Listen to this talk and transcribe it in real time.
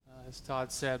As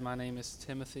Todd said, my name is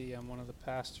Timothy. I'm one of the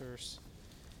pastors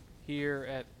here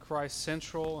at Christ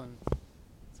Central, and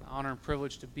it's an honor and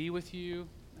privilege to be with you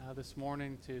this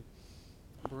morning to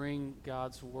bring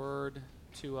God's Word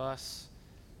to us.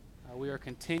 We are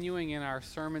continuing in our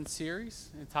sermon series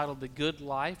entitled The Good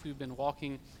Life. We've been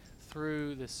walking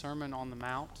through the Sermon on the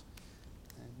Mount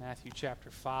in Matthew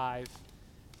chapter 5.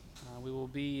 We will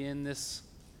be in this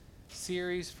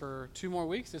series for 2 more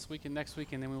weeks, this week and next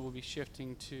week, and then we will be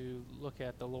shifting to look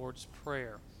at the Lord's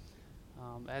Prayer.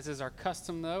 As is our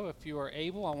custom, though, if you are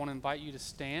able, I want to invite you to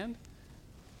stand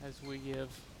as we give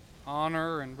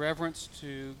honor and reverence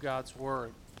to God's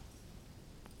Word.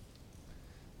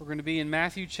 We're going to be in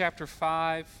Matthew chapter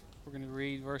 5. We're going to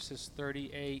read verses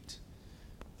 38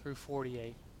 through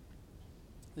 48.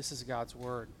 This is God's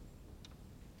Word.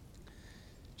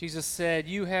 Jesus said,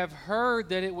 "You have heard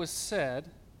that it was said,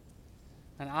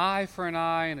 an eye for an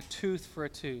eye and a tooth for a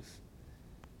tooth.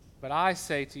 But I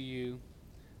say to you,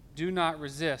 do not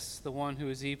resist the one who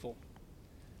is evil.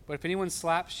 But if anyone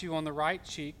slaps you on the right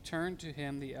cheek, turn to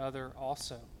him the other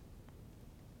also.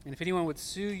 And if anyone would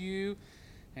sue you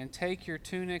and take your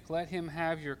tunic, let him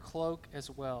have your cloak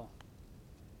as well.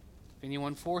 If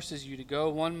anyone forces you to go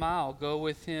 1 mile, go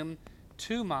with him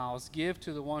 2 miles. Give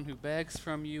to the one who begs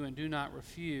from you, and do not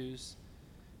refuse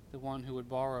the one who would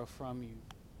borrow from you.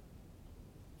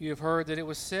 You have heard that it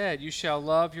was said, you shall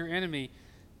love your enemy,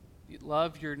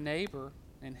 love your neighbor,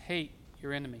 and hate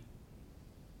your enemy.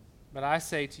 But I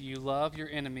say to you, love your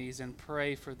enemies and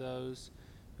pray for those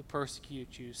who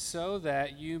persecute you, so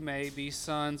that you may be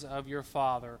sons of your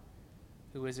Father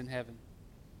who is in heaven.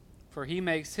 For he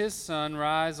makes his sun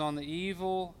rise on the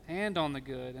evil and on the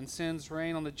good, and sends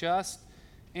rain on the just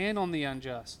and on the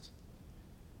unjust.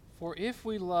 For if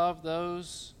we love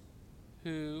those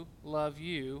who love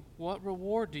you, what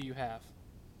reward do you have?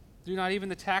 Do not even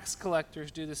the tax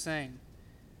collectors do the same?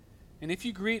 And if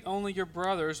you greet only your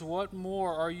brothers, what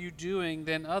more are you doing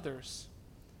than others?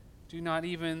 Do not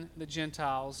even the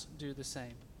Gentiles do the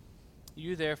same?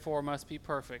 You therefore must be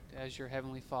perfect, as your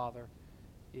heavenly Father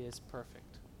is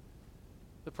perfect."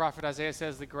 The prophet Isaiah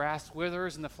says, "The grass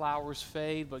withers and the flowers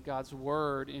fade, but God's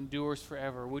word endures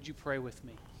forever." Would you pray with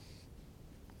me?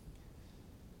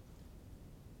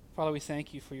 Father, we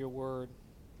thank you for your word.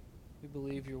 We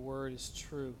believe your word is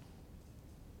true.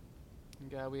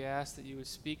 And God, we ask that you would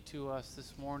speak to us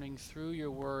this morning through your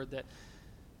word, that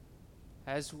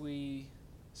as we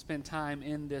spend time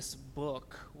in this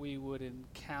book, we would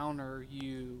encounter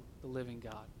you, the living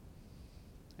God.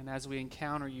 And as we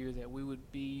encounter you, that we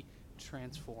would be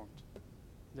transformed,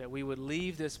 that we would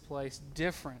leave this place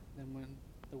different than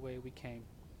the way we came.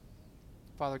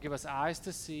 Father, give us eyes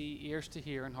to see, ears to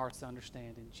hear, and hearts to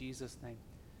understand. In Jesus' name,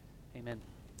 amen.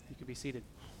 You can be seated.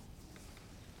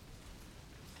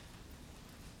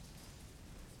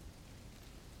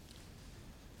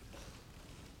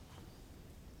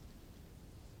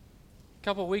 A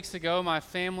couple weeks ago, my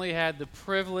family had the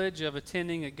privilege of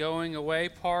attending a going-away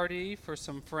party for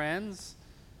some friends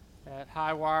at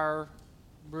Highwire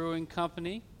Brewing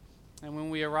Company. And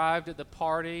when we arrived at the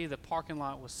party, the parking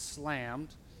lot was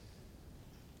slammed.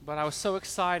 But I was so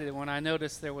excited when I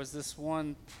noticed there was this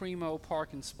one primo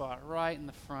parking spot right in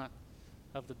the front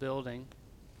of the building.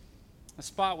 The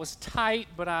spot was tight,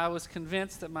 but I was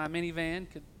convinced that my minivan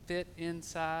could fit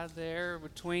inside there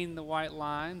between the white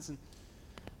lines. And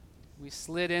we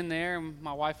slid in there, and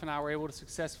my wife and I were able to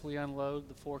successfully unload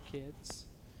the 4 kids.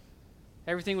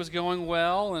 Everything was going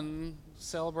well and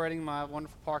celebrating my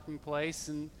wonderful parking place,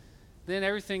 and then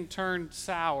everything turned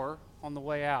sour on the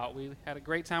way out. We had a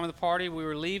great time at the party. We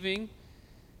were leaving,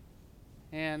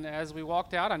 and as we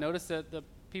walked out, I noticed that the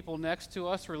people next to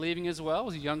us were leaving as well. It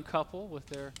was a young couple with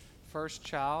their first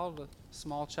child, a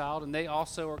small child, and they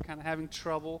also were kind of having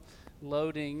trouble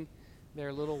loading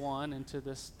their little one into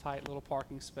this tight little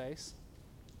parking space.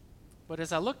 But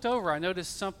as I looked over, I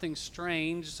noticed something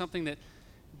strange, something that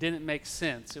didn't make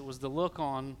sense. It was the look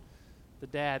on the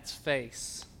dad's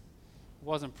face. It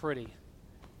wasn't pretty.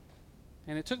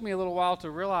 And it took me a little while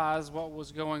to realize what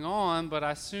was going on, but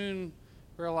I soon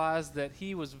realized that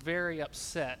he was very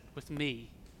upset with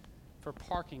me for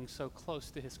parking so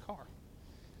close to his car.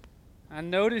 I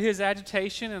noted his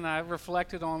agitation, and I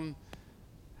reflected on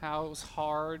how it was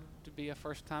hard to be a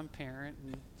first-time parent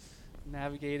and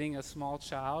navigating a small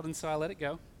child, and so I let it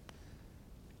go.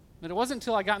 But it wasn't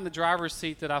until I got in the driver's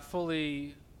seat that I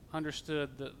fully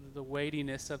understood the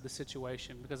weightiness of the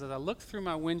situation, because as I looked through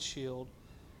my windshield,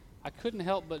 I couldn't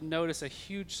help but notice a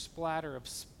huge splatter of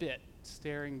spit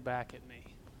staring back at me.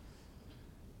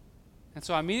 And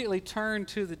so I immediately turned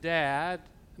to the dad,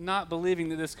 not believing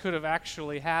that this could have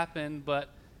actually happened, but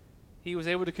he was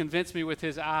able to convince me with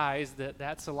his eyes that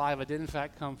that saliva did in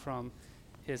fact come from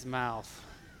his mouth.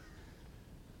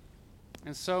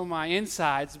 And so my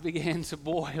insides began to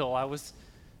boil. I was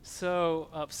so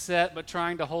upset, but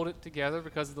trying to hold it together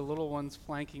because of the little ones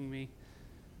flanking me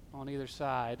on either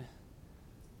side.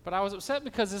 But I was upset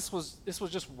because this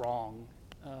was just wrong.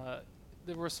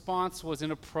 The response was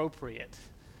inappropriate.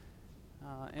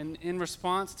 And in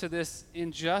response to this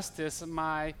injustice,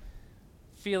 my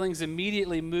feelings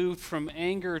immediately moved from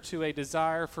anger to a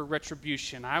desire for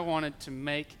retribution. I wanted to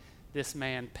make this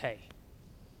man pay.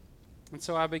 And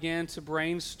so I began to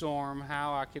brainstorm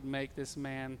how I could make this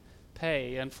man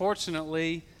pay.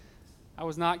 Unfortunately, I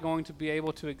was not going to be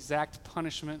able to exact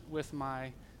punishment with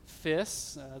my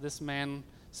fists. This man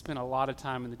spent a lot of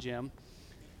time in the gym.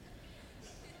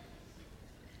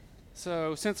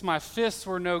 So since my fists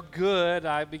were no good,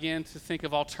 I began to think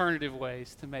of alternative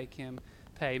ways to make him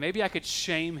pay. Maybe I could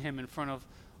shame him in front of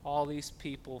all these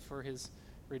people for his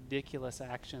ridiculous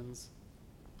actions.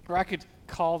 Or I could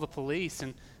call the police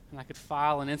and I could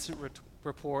file an incident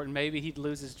report, and maybe he'd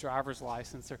lose his driver's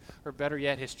license, or better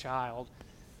yet, his child.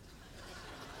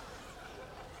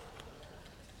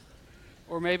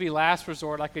 Or maybe last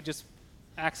resort, I could just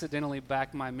accidentally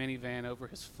back my minivan over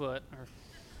his foot or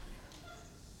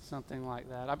something like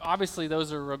that. Obviously,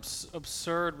 those are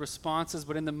absurd responses,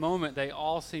 but in the moment, they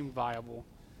all seem viable.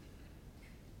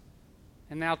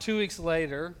 And now, 2 weeks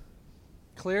later,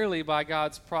 clearly by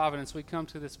God's providence, we come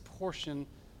to this portion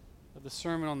of the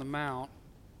Sermon on the Mount.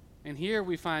 And here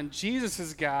we find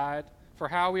Jesus' guide for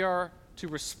how we are to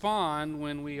respond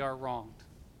when we are wronged.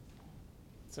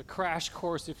 It's a crash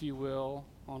course, if you will,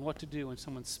 on what to do when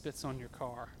someone spits on your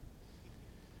car.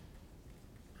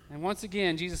 And once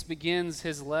again, Jesus begins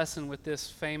his lesson with this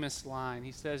famous line.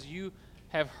 He says, "You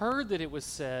have heard that it was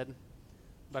said,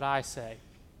 but I say."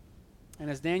 And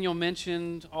as Daniel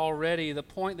mentioned already, the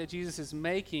point that Jesus is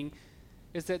making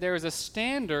is that there is a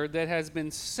standard that has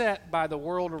been set by the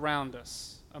world around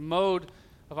us, a mode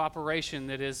of operation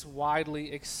that is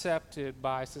widely accepted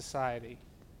by society.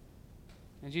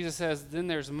 And Jesus says, then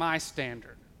there's my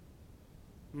standard,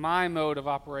 my mode of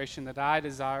operation that I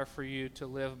desire for you to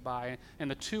live by, and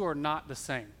the two are not the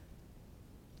same.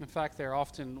 In fact, they're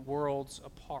often worlds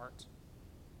apart.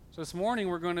 So this morning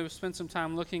we're going to spend some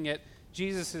time looking at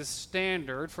Jesus'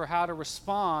 standard for how to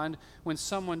respond when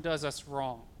someone does us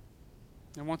wrong.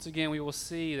 And once again, we will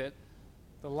see that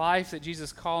the life that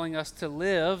Jesus is calling us to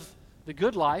live, the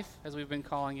good life, as we've been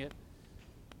calling it,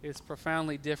 is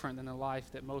profoundly different than the life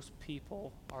that most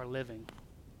people are living.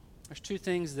 There's two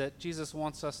things that Jesus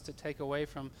wants us to take away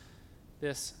from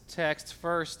this text.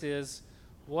 First is,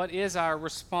 what is our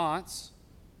response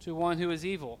to one who is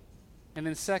evil? And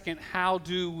then second, how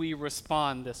do we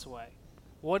respond this way?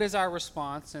 What is our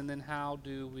response, and then how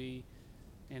do we,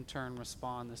 in turn,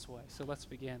 respond this way? So let's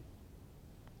begin.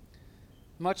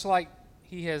 Much like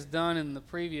he has done in the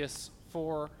previous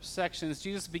 4 sections,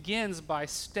 Jesus begins by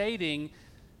stating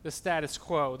the status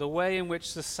quo, the way in which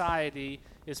society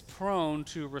is prone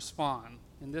to respond,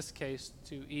 in this case,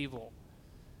 to evil.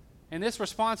 And this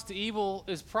response to evil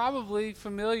is probably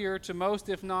familiar to most,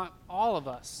 if not all of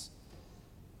us.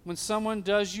 When someone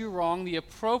does you wrong, the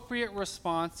appropriate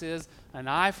response is an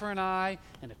eye for an eye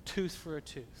and a tooth for a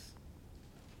tooth.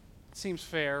 It seems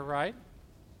fair, right?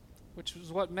 Which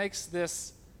is what makes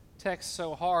this text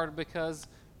so hard, because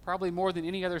probably more than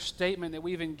any other statement that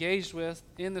we've engaged with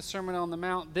in the Sermon on the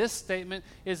Mount, this statement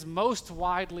is most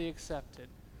widely accepted.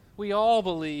 We all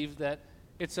believe that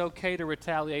it's okay to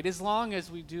retaliate as long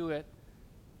as we do it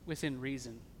within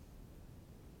reason.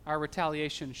 Our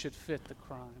retaliation should fit the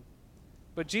crime.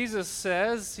 But Jesus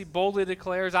says, he boldly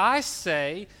declares, I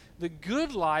say the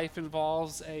good life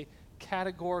involves a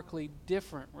categorically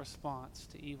different response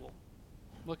to evil.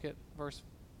 Look at verse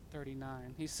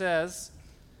 39. He says,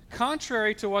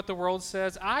 contrary to what the world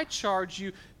says, I charge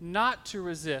you not to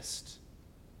resist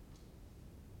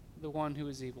the one who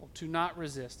is evil. To not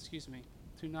resist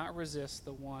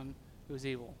the one who is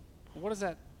evil. What does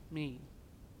that mean?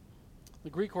 The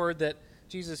Greek word that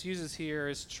Jesus uses here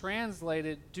is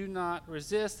translated do not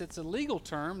resist. It's a legal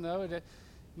term, though. It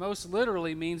most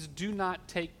literally means do not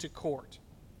take to court.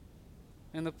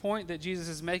 And the point that Jesus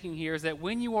is making here is that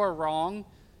when you are wrong,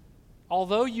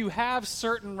 although you have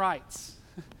certain rights,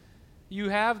 you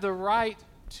have the right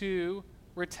to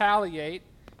retaliate,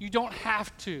 you don't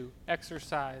have to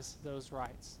exercise those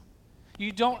rights.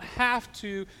 You don't have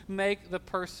to make the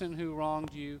person who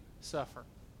wronged you suffer.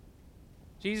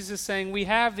 Jesus is saying we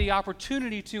have the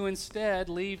opportunity to instead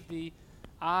leave the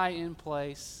eye in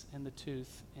place and the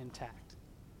tooth intact.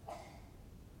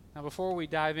 Now, before we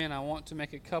dive in, I want to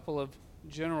make a couple of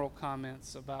general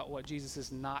comments about what Jesus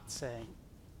is not saying.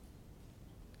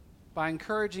 By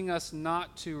encouraging us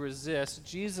not to resist,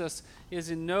 Jesus is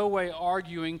in no way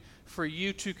arguing for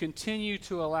you to continue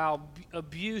to allow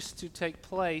abuse to take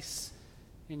place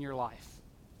in your life.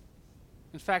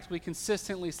 In fact, we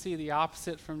consistently see the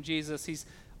opposite from Jesus. He's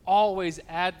always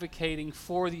advocating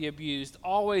for the abused,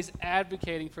 always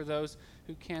advocating for those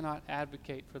who cannot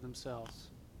advocate for themselves.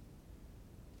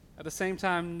 At the same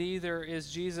time, neither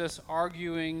is Jesus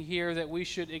arguing here that we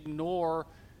should ignore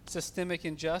systemic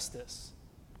injustice.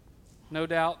 No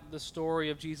doubt the story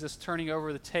of Jesus turning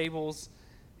over the tables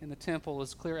in the temple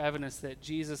is clear evidence that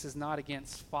Jesus is not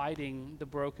against fighting the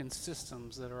broken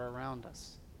systems that are around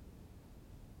us.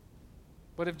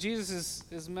 But if Jesus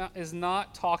is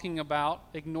not talking about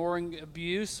ignoring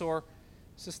abuse or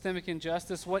systemic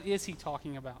injustice, what is he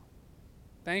talking about?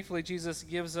 Thankfully, Jesus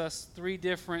gives us 3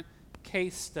 different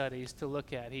case studies to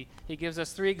look at. He gives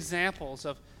us 3 examples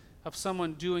of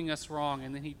someone doing us wrong,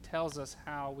 and then he tells us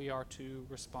how we are to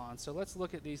respond. So let's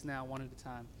look at these now one at a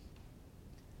time.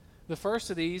 The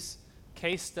first of these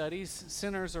case studies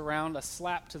centers around a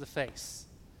slap to the face.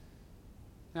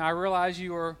 Now, I realize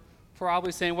you are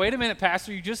probably saying, wait a minute,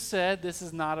 Pastor, you just said this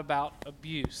is not about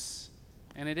abuse.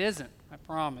 And it isn't, I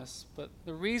promise. But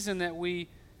the reason that we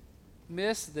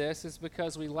miss this is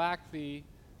because we lack the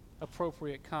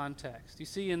appropriate context. You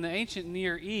see, in the ancient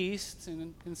Near East,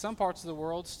 and in some parts of the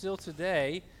world still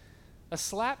today, a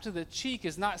slap to the cheek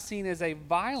is not seen as a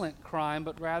violent crime,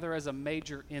 but rather as a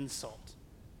major insult.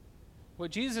 What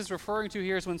Jesus is referring to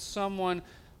here is when someone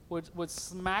would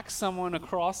smack someone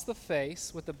across the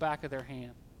face with the back of their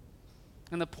hand.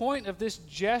 And the point of this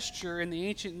gesture in the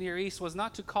ancient Near East was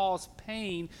not to cause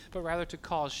pain, but rather to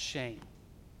cause shame.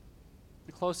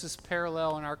 The closest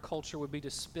parallel in our culture would be to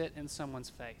spit in someone's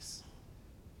face.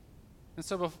 And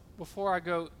so before I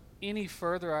go any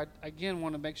further, I again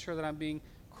want to make sure that I'm being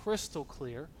crystal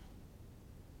clear.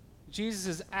 Jesus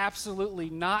is absolutely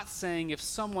not saying if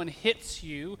someone hits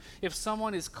you, if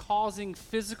someone is causing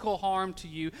physical harm to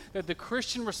you, that the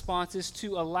Christian response is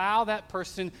to allow that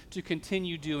person to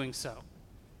continue doing so.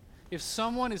 If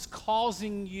someone is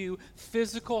causing you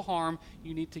physical harm,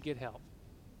 you need to get help.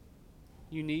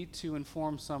 You need to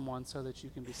inform someone so that you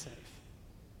can be safe.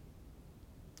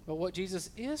 But what Jesus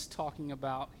is talking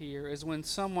about here is when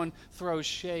someone throws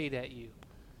shade at you.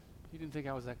 You didn't think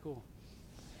I was that cool.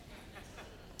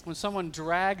 When someone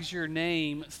drags your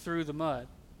name through the mud.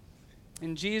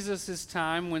 In Jesus'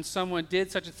 time, when someone did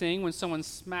such a thing, when someone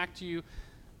smacked you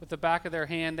with the back of their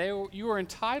hand, you were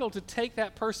entitled to take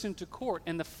that person to court.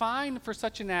 And the fine for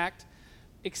such an act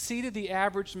exceeded the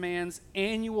average man's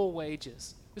annual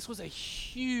wages. This was a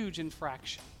huge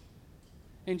infraction.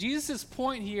 And Jesus'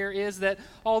 point here is that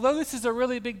although this is a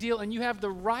really big deal and you have the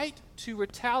right to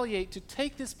retaliate, to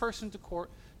take this person to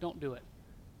court, don't do it.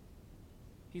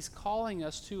 He's calling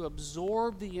us to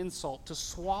absorb the insult, to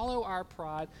swallow our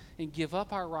pride, and give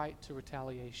up our right to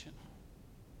retaliation.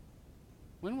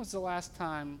 When was the last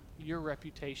time your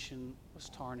reputation was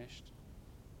tarnished?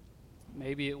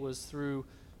 Maybe it was through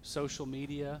social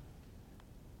media.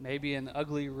 Maybe an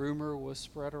ugly rumor was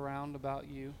spread around about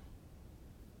you.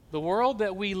 The world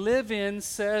that we live in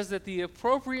says that the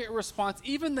appropriate response,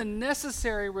 even the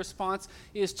necessary response,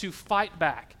 is to fight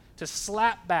back, to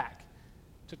slap back,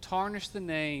 to tarnish the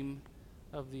name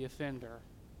of the offender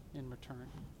in return.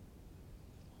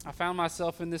 I found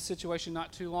myself in this situation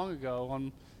not too long ago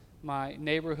on my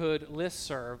neighborhood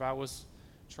listserv. I was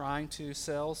trying to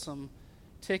sell some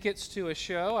tickets to a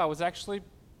show. I was actually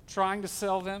trying to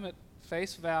sell them at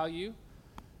face value.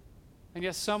 And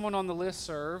yet someone on the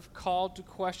listserv called to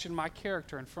question my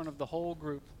character in front of the whole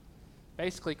group.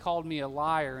 Basically called me a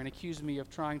liar and accused me of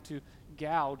trying to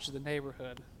gouge the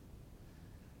neighborhood.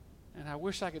 And I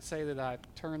wish I could say that I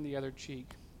turned the other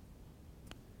cheek.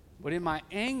 But in my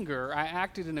anger, I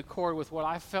acted in accord with what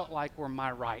I felt like were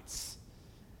my rights.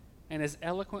 And as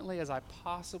eloquently as I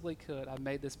possibly could, I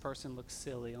made this person look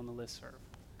silly on the listserv.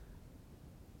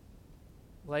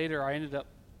 Later, I ended up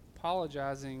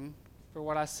apologizing for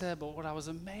what I said, but what I was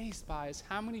amazed by is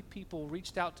how many people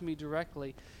reached out to me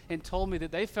directly and told me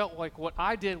that they felt like what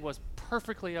I did was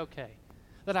perfectly okay,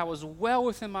 that I was well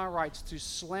within my rights to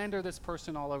slander this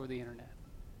person all over the internet.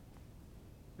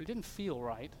 But it didn't feel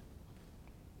right.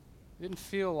 It didn't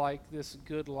feel like this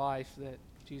good life that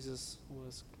Jesus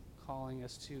was calling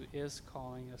us to, is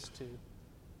calling us to.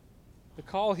 The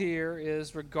call here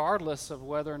is regardless of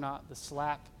whether or not the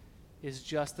slap is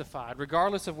justified,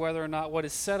 regardless of whether or not what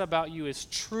is said about you is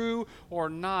true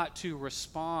or not, to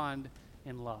respond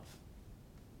in love.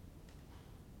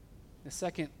 The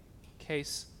second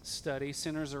case study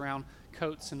centers around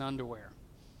coats and underwear.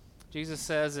 Jesus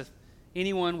says, if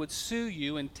anyone would sue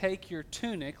you and take your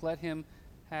tunic, let him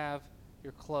have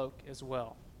your cloak as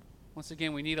well. Once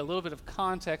again, we need a little bit of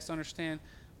context to understand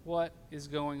what is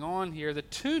going on here. The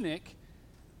tunic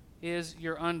is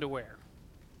your underwear,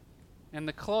 and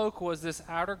the cloak was this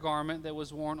outer garment that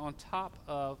was worn on top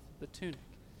of the tunic.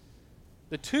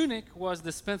 The tunic was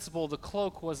dispensable, the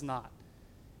cloak was not.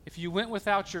 If you went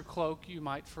without your cloak, you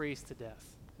might freeze to death.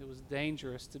 It was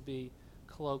dangerous to be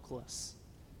cloakless.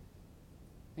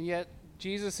 And yet,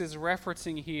 Jesus is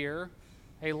referencing here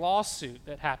a lawsuit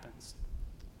that happens.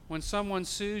 When someone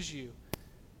sues you,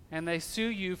 and they sue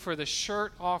you for the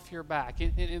shirt off your back.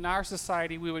 In our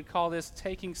society, we would call this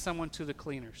taking someone to the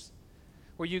cleaners,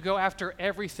 where you go after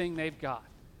everything they've got.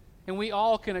 And we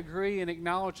all can agree and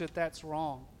acknowledge that that's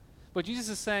wrong. But Jesus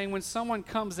is saying when someone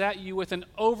comes at you with an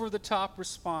over-the-top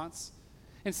response,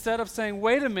 instead of saying,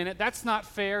 wait a minute, that's not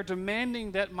fair,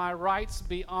 demanding that my rights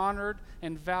be honored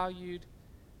and valued,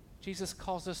 Jesus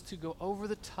calls us to go over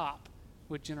the top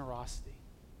with generosity,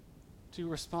 to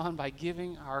respond by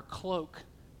giving our cloak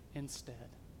instead.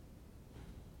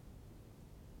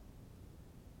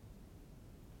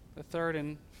 The third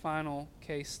and final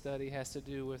case study has to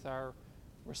do with our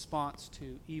response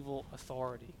to evil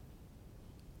authority.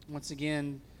 Once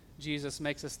again, Jesus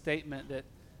makes a statement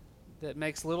that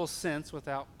makes little sense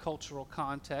without cultural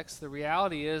context. The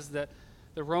reality is that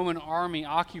the Roman army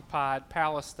occupied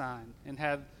Palestine and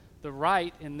had the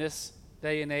right in this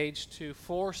day and age to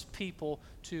force people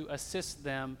to assist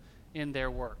them in their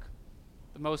work.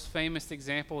 The most famous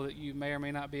example that you may or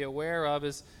may not be aware of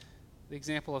is the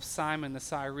example of Simon the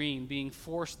Cyrene being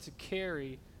forced to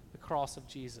carry the cross of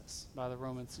Jesus by the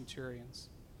Roman centurions.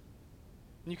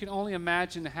 And you can only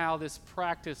imagine how this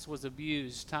practice was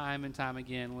abused time and time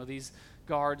again, where these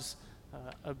guards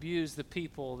abused the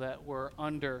people that were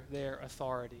under their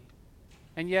authority.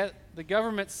 And yet the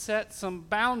government set some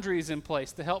boundaries in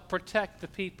place to help protect the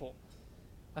people.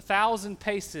 1,000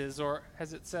 paces, or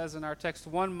as it says in our text,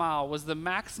 1 mile, was the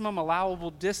maximum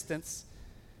allowable distance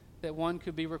that one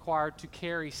could be required to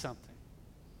carry something.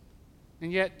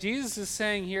 And yet Jesus is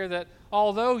saying here that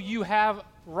although you have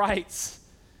rights,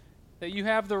 that you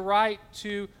have the right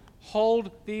to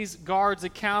hold these guards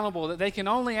accountable, that they can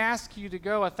only ask you to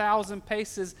go 1,000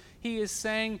 paces, he is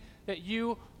saying that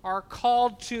you are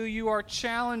called to, you are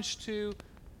challenged to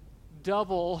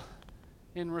double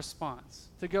in response,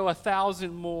 to go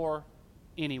 1,000 more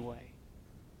anyway.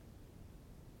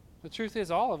 The truth is,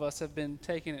 all of us have been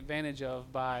taken advantage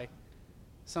of by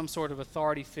some sort of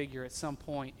authority figure at some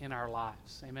point in our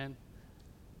lives. Amen?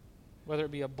 Whether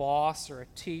it be a boss or a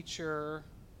teacher,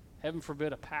 heaven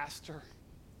forbid, a pastor.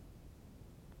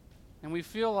 And we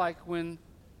feel like when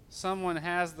someone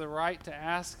has the right to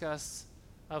ask us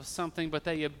of something, but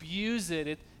they abuse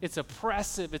it, it's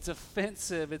oppressive, it's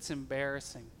offensive, it's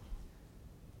embarrassing.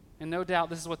 And no doubt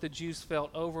this is what the Jews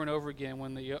felt over and over again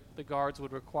when the guards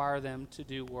would require them to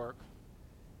do work.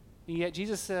 And yet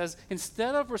Jesus says,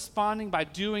 instead of responding by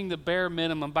doing the bare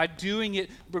minimum, by doing it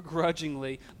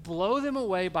begrudgingly, blow them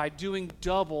away by doing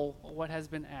double what has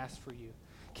been asked for you.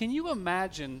 Can you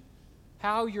imagine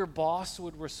how your boss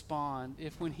would respond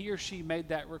if when he or she made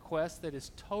that request that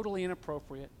is totally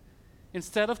inappropriate,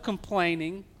 instead of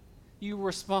complaining, you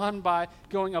respond by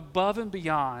going above and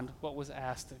beyond what was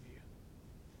asked of you?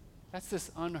 That's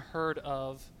this unheard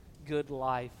of good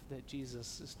life that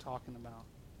Jesus is talking about.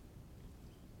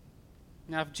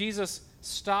 Now, if Jesus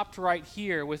stopped right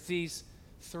here with these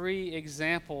 3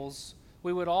 examples,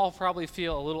 we would all probably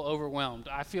feel a little overwhelmed.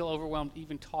 I feel overwhelmed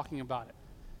even talking about it.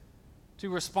 To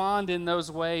respond in those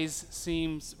ways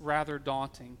seems rather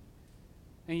daunting.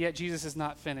 And yet Jesus is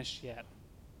not finished yet.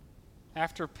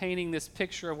 After painting this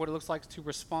picture of what it looks like to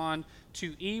respond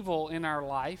to evil in our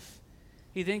life,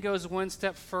 he then goes one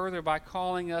step further by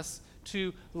calling us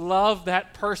to love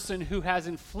that person who has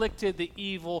inflicted the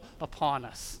evil upon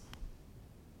us.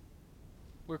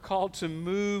 We're called to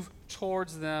move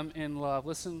towards them in love.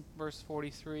 Listen, verse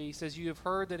 43. He says, "You have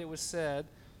heard that it was said,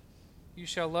 'You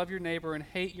shall love your neighbor and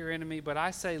hate your enemy,' but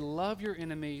I say, love your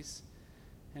enemies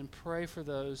and pray for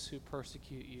those who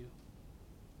persecute you."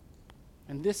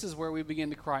 And this is where we begin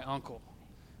to cry, uncle.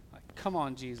 Like, come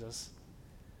on, Jesus.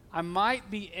 I might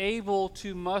be able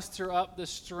to muster up the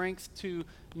strength to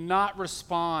not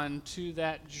respond to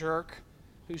that jerk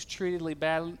who's treated me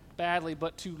badly,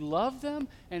 but to love them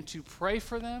and to pray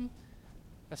for them,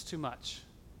 that's too much.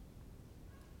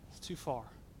 It's too far.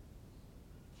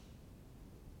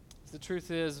 The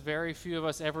truth is, very few of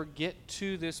us ever get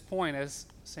to this point. As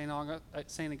St.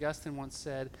 Augustine once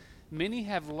said, many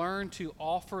have learned to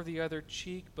offer the other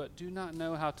cheek, but do not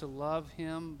know how to love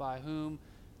him by whom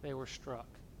they were struck.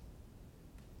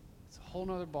 It's a whole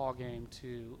nother ball game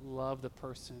to love the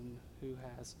person who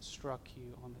has struck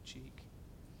you on the cheek.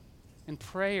 And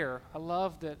prayer, I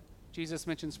love that Jesus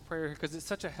mentions prayer because it's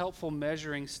such a helpful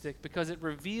measuring stick because it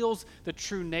reveals the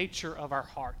true nature of our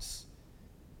hearts.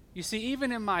 You see,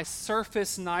 even in my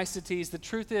surface niceties, the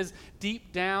truth is,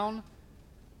 deep down,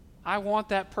 I want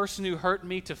that person who hurt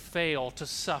me to fail, to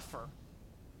suffer.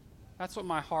 That's what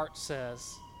my heart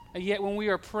says. And yet when we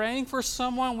are praying for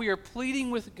someone, we are pleading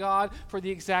with God for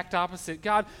the exact opposite.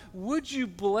 God, would you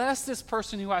bless this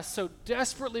person who I so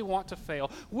desperately want to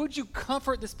fail? Would you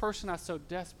comfort this person I so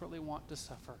desperately want to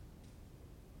suffer?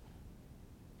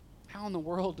 How in the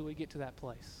world do we get to that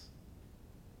place?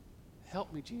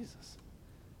 Help me, Jesus.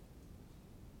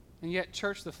 And yet,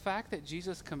 church, the fact that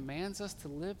Jesus commands us to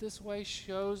live this way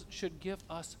should give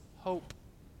us hope.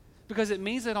 Because it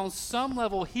means that on some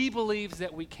level, he believes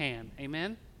that we can.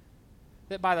 Amen?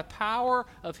 That by the power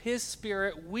of his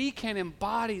Spirit, we can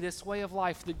embody this way of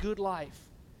life, the good life.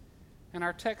 And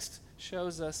our text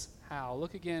shows us how.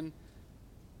 Look again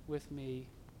with me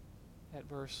at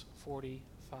verse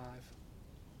 45.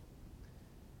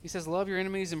 He says, love your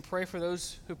enemies and pray for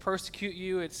those who persecute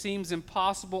you. It seems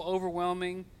impossible,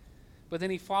 overwhelming. But then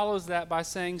he follows that by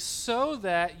saying, so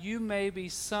that you may be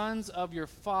sons of your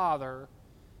Father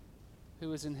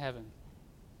who is in heaven.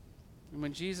 And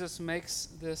when Jesus makes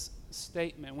this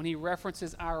statement, when he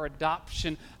references our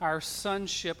adoption, our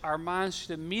sonship, our minds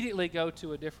should immediately go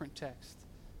to a different text.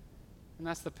 And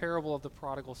that's the parable of the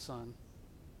prodigal son.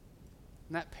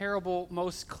 And that parable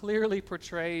most clearly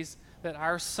portrays that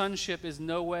our sonship is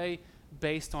no way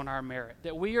based on our merit.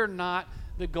 That we are not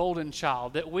the golden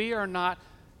child. That we are not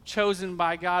chosen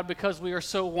by God because we are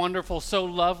so wonderful, so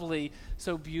lovely,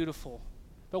 so beautiful.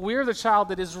 But we are the child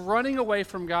that is running away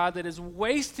from God, that is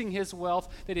wasting his wealth,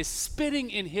 that is spitting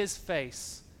in his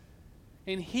face.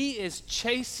 And he is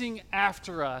chasing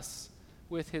after us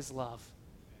with his love.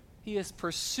 He is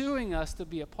pursuing us to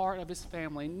be a part of his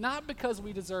family, not because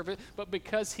we deserve it, but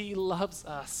because he loves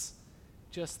us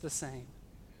just the same.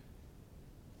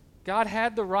 God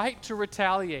had the right to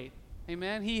retaliate.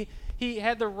 Amen? He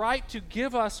had the right to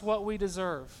give us what we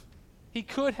deserve. He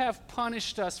could have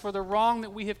punished us for the wrong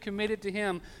that we have committed to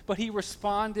him, but he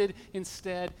responded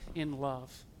instead in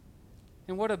love.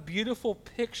 And what a beautiful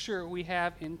picture we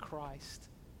have in Christ.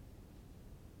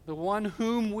 The one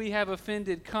whom we have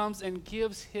offended comes and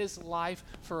gives his life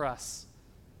for us.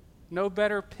 No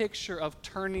better picture of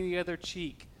turning the other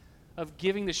cheek, of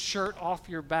giving the shirt off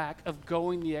your back, of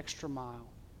going the extra mile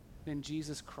than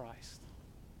Jesus Christ.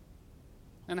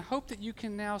 And I hope that you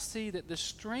can now see that the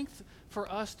strength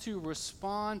for us to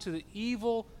respond to the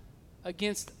evil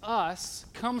against us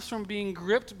comes from being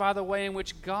gripped by the way in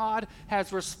which God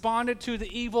has responded to the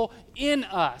evil in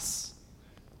us.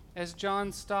 As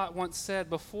John Stott once said,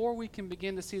 before we can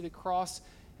begin to see the cross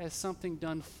as something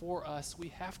done for us, we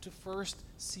have to first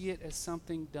see it as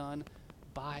something done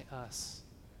by us.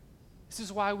 This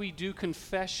is why we do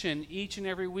confession each and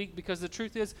every week, because the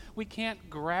truth is we can't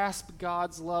grasp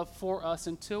God's love for us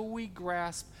until we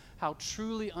grasp how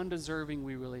truly undeserving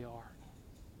we really are.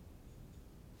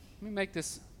 Let me make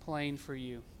this plain for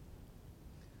you.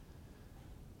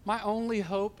 My only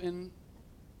hope in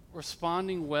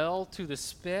responding well to the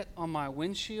spit on my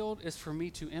windshield is for me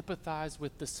to empathize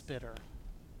with the spitter.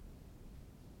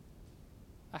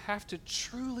 I have to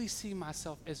truly see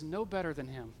myself as no better than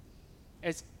him,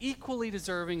 as equally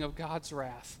deserving of God's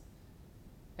wrath,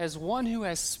 as one who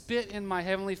has spit in my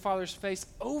Heavenly Father's face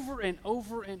over and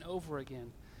over and over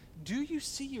again. Do you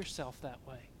see yourself that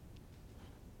way?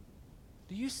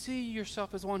 Do you see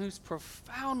yourself as one who's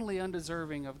profoundly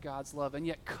undeserving of God's love and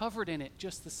yet covered in it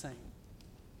just the same?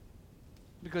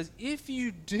 Because if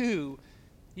you do,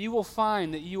 you will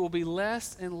find that you will be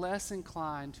less and less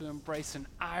inclined to embrace an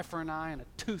eye for an eye and a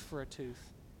tooth for a tooth,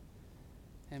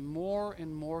 and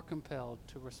more compelled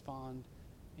to respond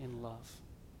in love.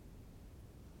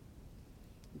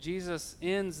 Jesus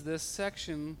ends this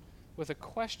section with a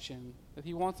question that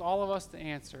he wants all of us to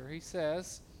answer. He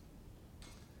says,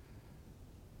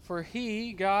 "For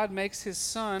he, God, makes his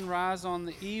sun rise on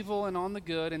the evil and on the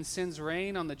good, and sends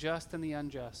rain on the just and the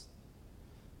unjust.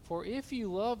 For if you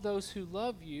love those who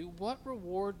love you, what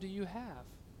reward do you have?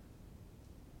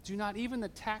 Do not even the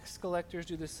tax collectors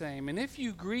do the same? And if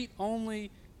you greet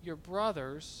only your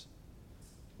brothers,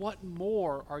 what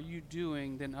more are you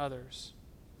doing than others?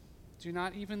 Do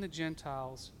not even the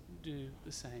Gentiles do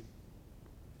the same?"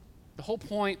 The whole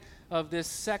point of this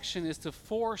section is to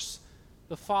force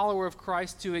the follower of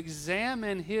Christ to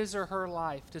examine his or her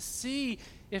life, to see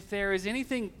if there is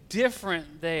anything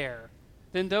different there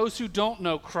than those who don't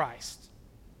know Christ.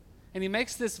 And he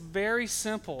makes this very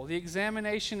simple. The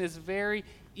examination is very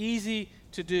easy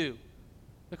to do.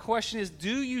 The question is,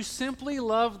 do you simply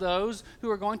love those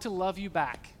who are going to love you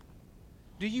back?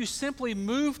 Do you simply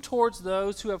move towards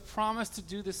those who have promised to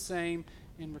do the same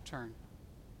in return?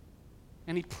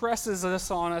 And he presses this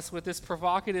on us with this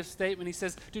provocative statement. He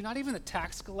says, do not even the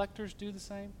tax collectors do the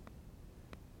same?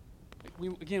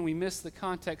 We miss the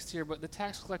context here, but the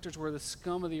tax collectors were the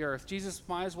scum of the earth. Jesus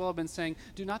might as well have been saying,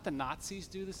 do not the Nazis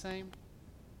do the same?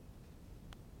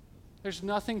 There's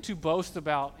nothing to boast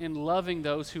about in loving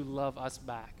those who love us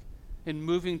back, in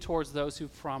moving towards those who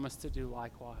promise to do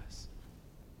likewise.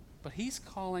 But he's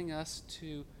calling us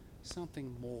to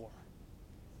something more.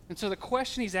 And so the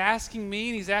question he's asking me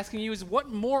and he's asking you is, what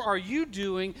more are you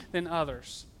doing than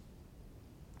others?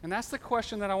 And that's the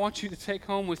question that I want you to take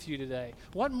home with you today.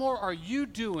 What more are you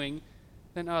doing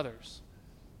than others?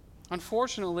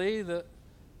 Unfortunately, the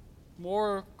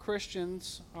more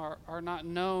Christians are not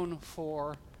known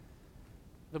for,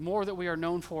 the more that we are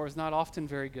known for is not often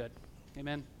very good.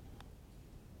 Amen?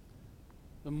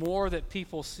 The more that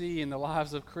people see in the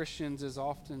lives of Christians is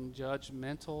often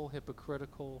judgmental,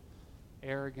 hypocritical,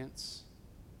 arrogance.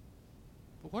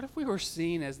 But what if we were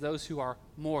seen as those who are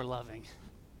more loving?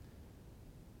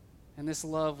 And this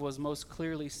love was most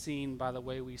clearly seen by the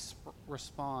way we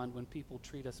respond when people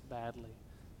treat us badly,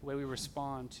 the way we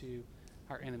respond to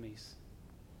our enemies.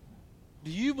 Do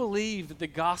you believe that the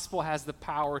gospel has the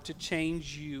power to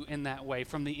change you in that way,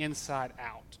 from the inside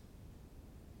out?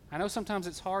 I know sometimes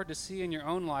it's hard to see in your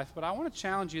own life, but I want to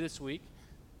challenge you this week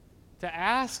to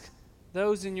ask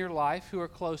those in your life who are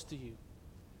close to you,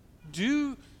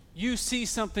 do you see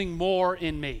something more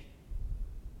in me?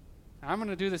 I'm going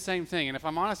to do the same thing, and if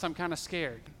I'm honest, I'm kind of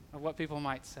scared of what people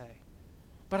might say.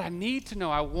 But I need to know,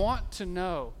 I want to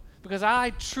know, because I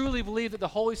truly believe that the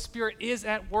Holy Spirit is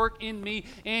at work in me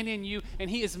and in you, and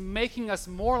he is making us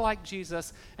more like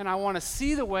Jesus, and I want to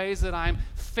see the ways that I'm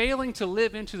failing to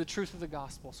live into the truth of the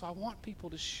gospel. So I want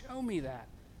people to show me that.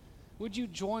 Would you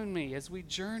join me as we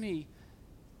journey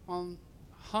on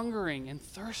hungering and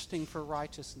thirsting for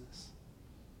righteousness?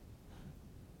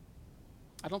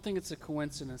 I don't think it's a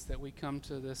coincidence that we come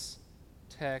to this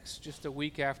text just a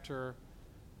week after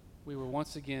we were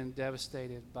once again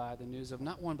devastated by the news of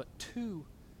not one but 2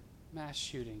 mass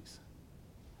shootings.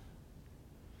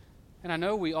 And I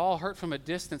know we all hurt from a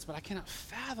distance, but I cannot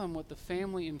fathom what the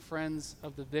family and friends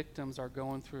of the victims are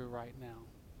going through right now.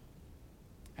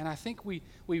 And I think we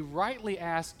rightly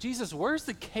ask, Jesus, where's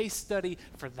the case study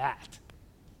for that?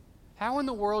 How in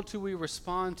the world do we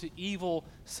respond to evil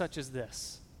such as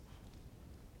this?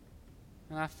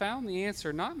 And I found the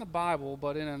answer not in the Bible,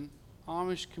 but in an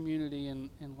Amish community in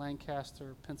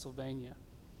Lancaster, Pennsylvania.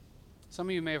 Some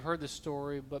of you may have heard this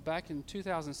story, but back in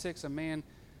 2006, a man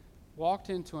walked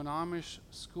into an Amish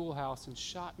schoolhouse and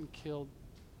shot and killed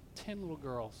 10 little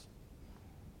girls.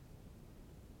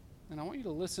 And I want you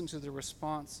to listen to the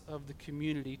response of the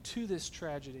community to this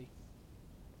tragedy.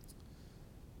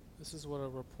 This is what a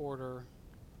reporter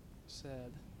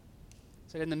said.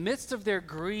 In the midst of their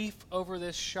grief over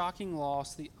this shocking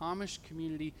loss, the Amish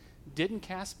community didn't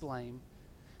cast blame.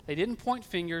 They didn't point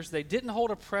fingers. They didn't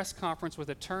hold a press conference with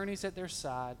attorneys at their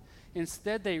side.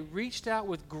 Instead, they reached out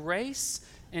with grace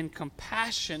and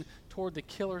compassion toward the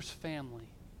killer's family.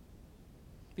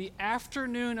 The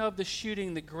afternoon of the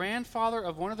shooting, the grandfather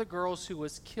of one of the girls who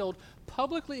was killed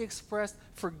publicly expressed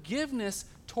forgiveness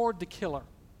toward the killer.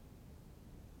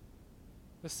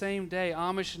 The same day,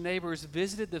 Amish neighbors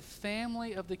visited the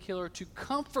family of the killer to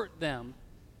comfort them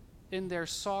in their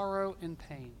sorrow and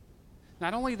pain.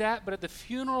 Not only that, but at the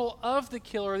funeral of the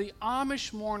killer, the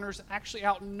Amish mourners actually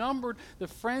outnumbered the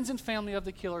friends and family of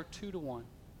the killer 2-1.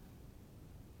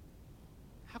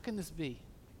 How can this be?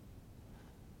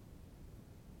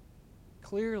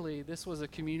 Clearly, this was a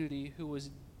community who was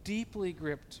deeply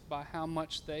gripped by how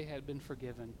much they had been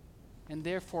forgiven, and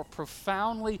therefore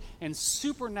profoundly and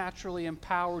supernaturally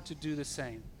empowered to do the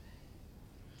same.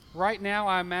 Right now,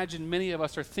 I imagine many of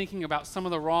us are thinking about some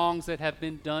of the wrongs that have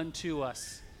been done to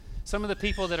us, some of the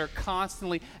people that are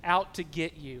constantly out to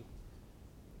get you.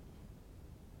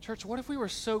 Church, what if we were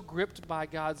so gripped by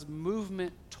God's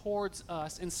movement towards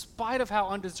us, in spite of how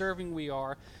undeserving we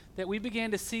are, that we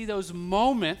began to see those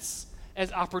moments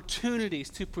as opportunities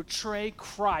to portray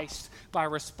Christ by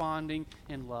responding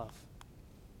in love?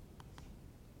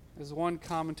 As one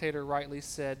commentator rightly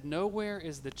said, nowhere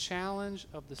is the challenge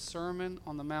of the Sermon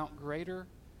on the Mount greater.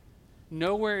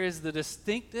 Nowhere is the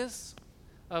distinctness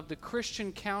of the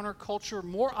Christian counterculture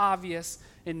more obvious,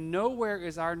 and nowhere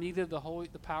is our need of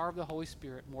the power of the Holy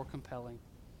Spirit more compelling.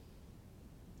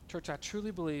 Church, I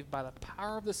truly believe by the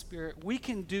power of the Spirit, we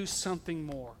can do something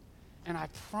more. And I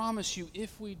promise you,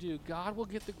 if we do, God will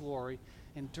get the glory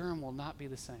and Durham will not be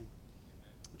the same.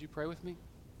 Would you pray with me?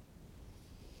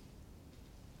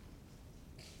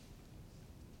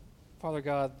 Father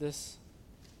God, this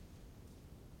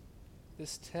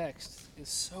text is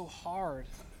so hard.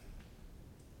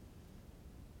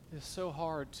 It's so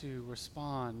hard to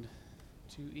respond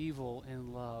to evil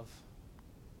in love,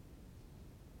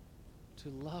 to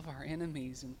love our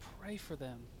enemies and pray for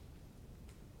them.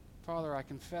 Father, I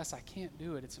confess I can't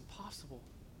do it. It's impossible.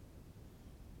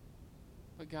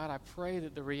 But God, I pray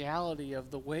that the reality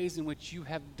of the ways in which you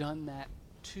have done that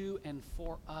to and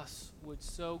for us would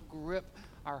so grip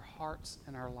our hearts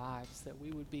and our lives that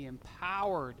we would be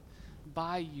empowered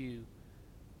by you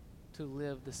to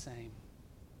live the same.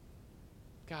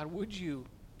 God, would you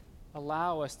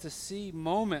allow us to see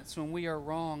moments when we are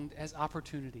wronged as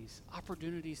opportunities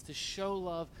to show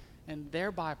love and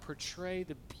thereby portray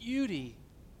the beauty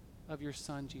of your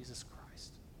Son, Jesus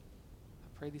Christ.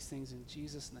 I pray these things in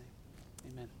Jesus' name.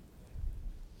 Amen.